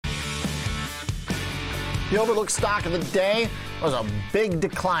The overlooked stock of the day was a big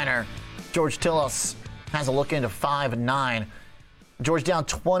decliner. George Tillis has a look into Five9. George, down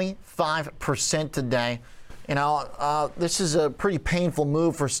 25% today. You know, this is a pretty painful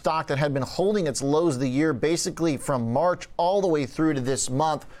move for stock that had been holding its lows of the year, basically from March all the way through to this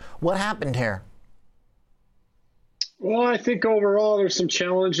month. What happened here? Well, I think overall there's some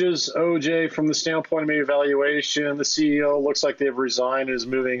challenges, OJ, from the standpoint of maybe valuation. The CEO looks like they've resigned and is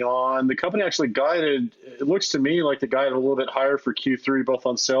moving on. The company actually guided, it looks to me like they guided a little bit higher for Q3, both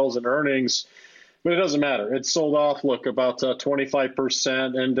on sales and earnings. But it doesn't matter. It sold off, look, about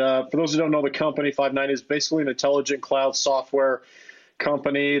 25%. And for those who don't know the company, Five9 is basically an intelligent cloud software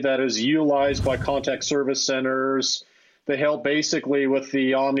company that is utilized by contact service centers. They help basically with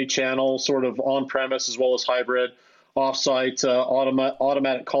the omni-channel sort of on-premise as well as hybrid offsite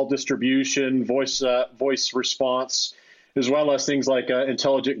automatic call distribution, voice response, as well as things like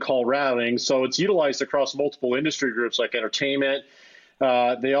intelligent call routing. So it's utilized across multiple industry groups like entertainment.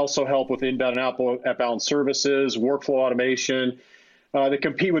 They also help with inbound and outbound services, workflow automation. They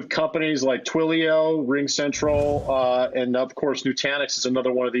compete with companies like Twilio, RingCentral, and of course Nutanix is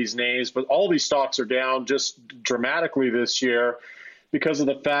another one of these names. But all these stocks are down just dramatically this year, because of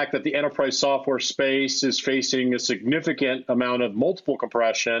the fact that the enterprise software space is facing a significant amount of multiple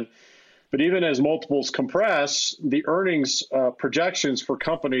compression. But even as multiples compress, the earnings projections for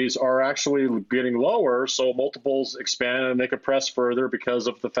companies are actually getting lower. So multiples expand and they compress further because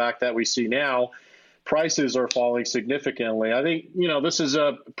of the fact that we see now prices are falling significantly. I think, you know, this is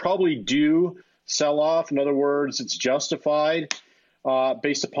a probably due sell-off. In other words, it's justified.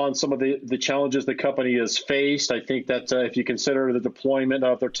 Based upon some of the challenges the company has faced. I think that if you consider the deployment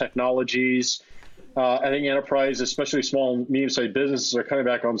of their technologies, I think enterprise, especially small and medium-sized businesses, are coming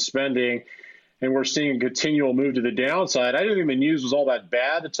back on spending, and we're seeing a continual move to the downside. I didn't think the news was all that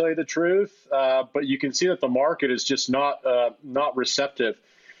bad, to tell you the truth, but you can see that the market is just not receptive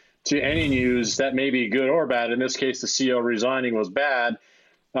to any news that may be good or bad. In this case, the CEO resigning was bad,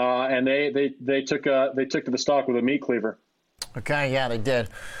 and they took to the stock with a meat cleaver. Okay, yeah, they did.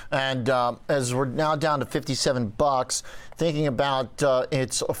 And as we're now down to $57, thinking about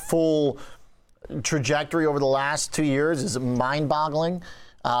its full trajectory over the last 2 years is mind-boggling.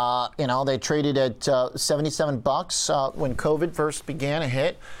 You know, they traded at $77 when COVID first began to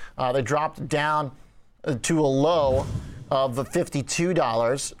hit. They dropped down to a low of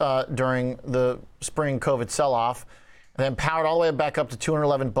 $52 during the spring COVID sell-off, and then powered all the way back up to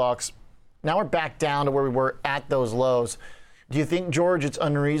 $211. Now we're back down to where we were at those lows. Do you think, George, it's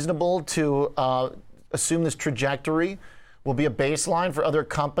unreasonable to assume this trajectory will be a baseline for other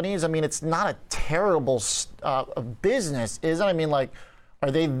companies? I mean, it's not a terrible business, is it? I mean, like,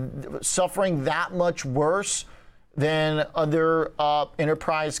 are they suffering that much worse than other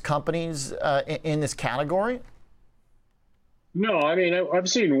enterprise companies in this category? No, I mean, I've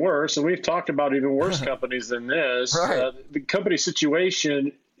seen worse, and we've talked about even worse companies than this. Right. The company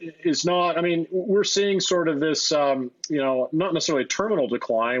situation is not, I mean, we're seeing sort of this, you know, not necessarily a terminal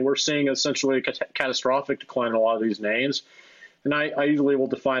decline. We're seeing essentially a catastrophic decline in a lot of these names. And I usually will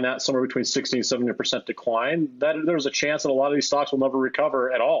define that somewhere between 60 and 70% decline. That there's a chance that a lot of these stocks will never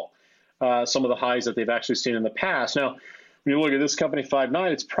recover at all. Some of the highs that they've actually seen in the past. Now, when you look at this company,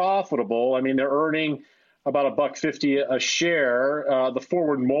 Five9, it's profitable. I mean, they're earning about $1.50 a share. The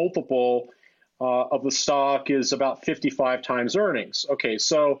forward multiple of the stock is about 55 times earnings. Okay,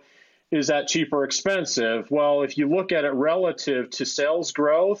 so is that cheap or expensive? Well, if you look at it relative to sales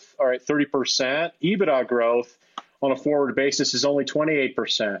growth, all right, 30%, EBITDA growth on a forward basis is only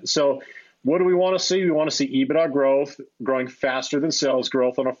 28%. So what do we want to see? We want to see EBITDA growth growing faster than sales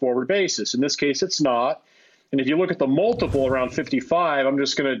growth on a forward basis. In this case, it's not. And if you look at the multiple around 55, I'm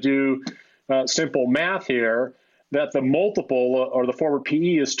just going to do simple math here, that the multiple or the forward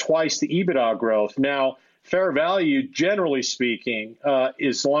PE is twice the EBITDA growth. Now, fair value, generally speaking,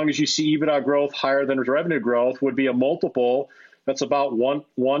 as long as you see EBITDA growth higher than revenue growth, would be a multiple that's about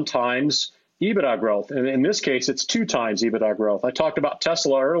one times EBITDA growth. And in this case, it's 2 times EBITDA growth. I talked about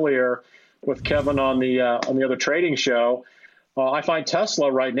Tesla earlier with Kevin on the other trading show. I find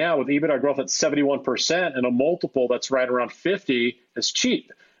Tesla right now with EBITDA growth at 71% and a multiple that's right around 50 is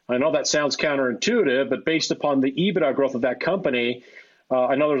cheap. I know that sounds counterintuitive, but based upon the EBITDA growth of that company,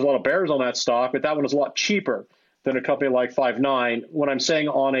 I know there's a lot of bears on that stock, but that one is a lot cheaper than a company like Five9. What I'm saying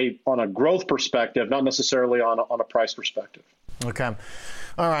on a growth perspective, not necessarily on a price perspective. Okay.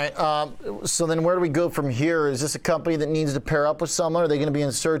 All right. So then where do we go from here? Is this a company that needs to pair up with someone? Are they going to be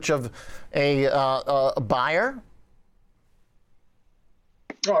in search of a buyer?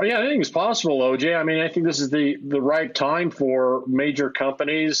 Oh yeah, anything's possible, OJ. I mean, I think this is the right time for major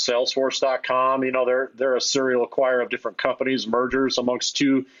companies. Salesforce.com, they're a serial acquirer of different companies, mergers amongst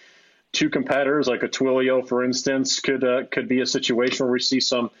two competitors, like a Twilio, for instance, could be a situation where we see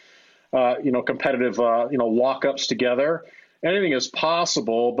some competitive lockups together. Anything is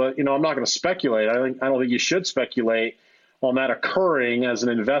possible, but I'm not going to speculate. I don't think you should speculate on that occurring as an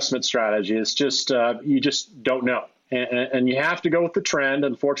investment strategy. It's just you just don't know. And you have to go with the trend.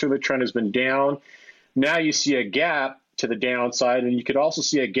 Unfortunately, the trend has been down. Now you see a gap to the downside, and you could also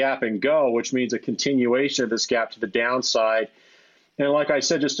see a gap and go, which means a continuation of this gap to the downside. And like I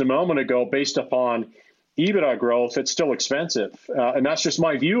said just a moment ago, based upon EBITDA growth, it's still expensive, and that's just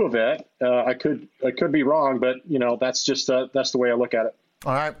my view of it. I could be wrong, but that's the way I look at it.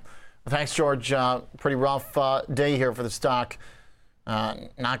 All right. Well, thanks, George. Pretty rough day here for the stock.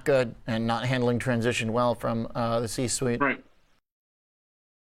 Not good, and not handling transition well from the C-suite. Right.